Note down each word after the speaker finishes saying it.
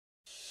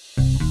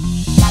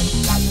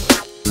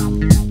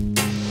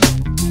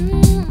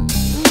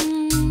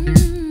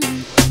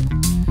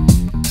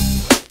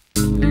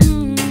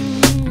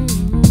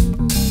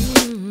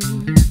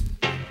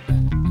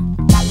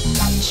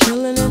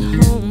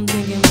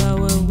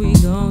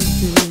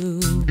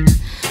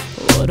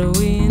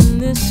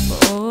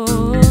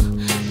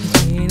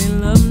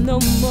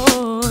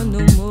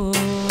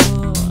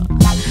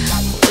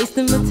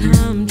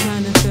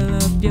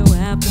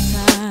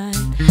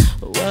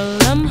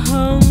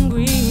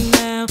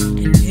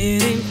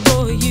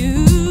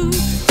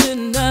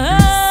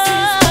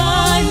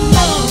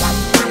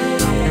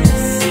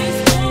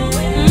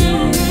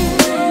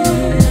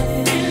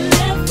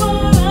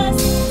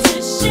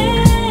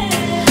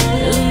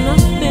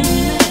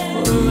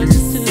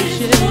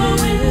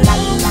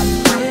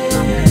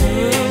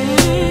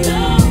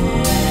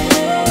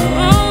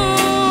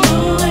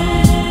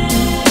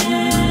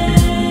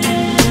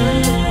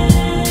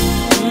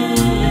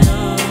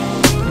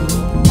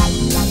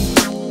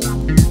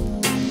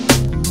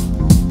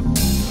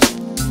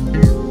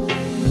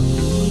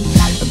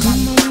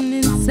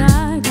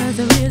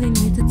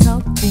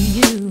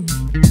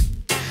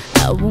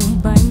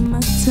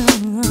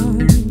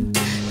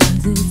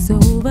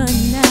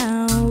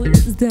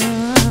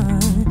done.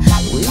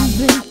 We've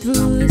been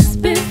through this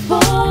before,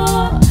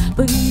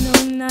 but no,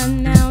 not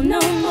now, no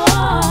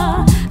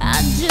more.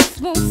 I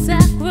just won't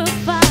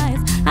sacrifice.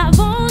 I've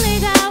only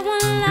got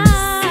one life.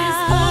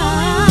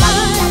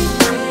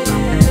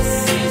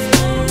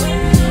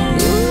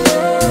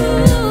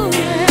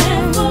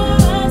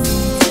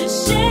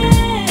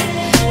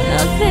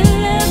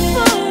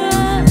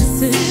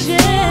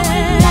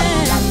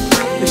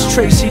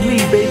 Tracy Lee,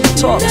 baby,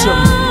 talk to me.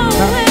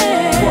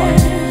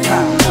 What?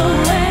 How?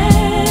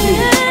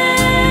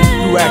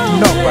 Yeah. You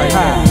acting up right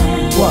now.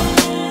 What?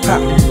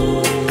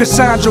 How?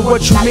 Cassandra,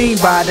 what you mean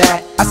by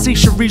that? I see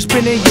Cherie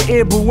spinning your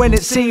ear, but when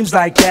it seems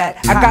like that,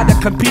 I gotta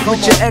compete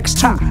with your ex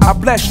too. I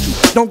blessed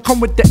you. Don't come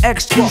with the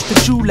excuse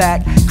that you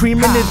lack.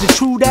 Creaming, is it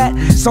true that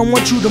some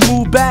want you to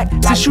move back?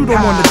 Since you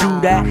don't wanna do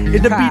that,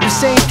 it'll be the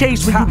same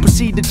case when you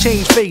proceed to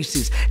change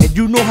faces. And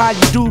you know how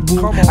you do,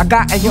 boo. I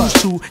gotten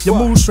used to your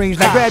mood swings.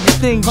 Now grab your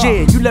things,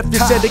 yeah. You left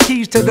your set of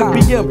keys to the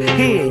BM.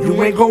 Here,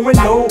 you ain't going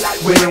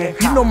nowhere.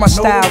 You know my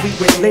style.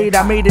 We late,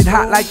 I made it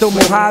hot like the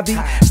Mojave.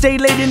 Stay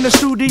late in the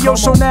studio,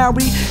 so now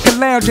we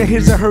can lounge in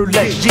his and her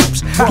Lex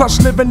Jeeps.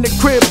 Plus live in the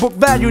crib, book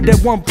valued at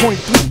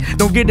 1.3.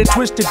 Don't get it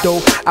twisted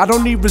though, I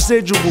don't need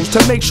residuals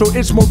to make sure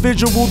it's more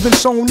visual than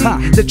Sony.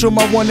 That you're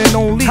my one and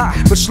only.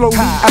 But slowly,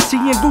 I see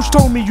Goose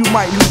told me you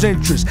might lose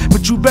interest,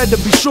 but you better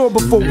be sure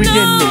before we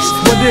end this.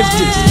 What is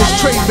this?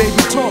 It's Trey,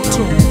 baby, talk to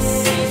me.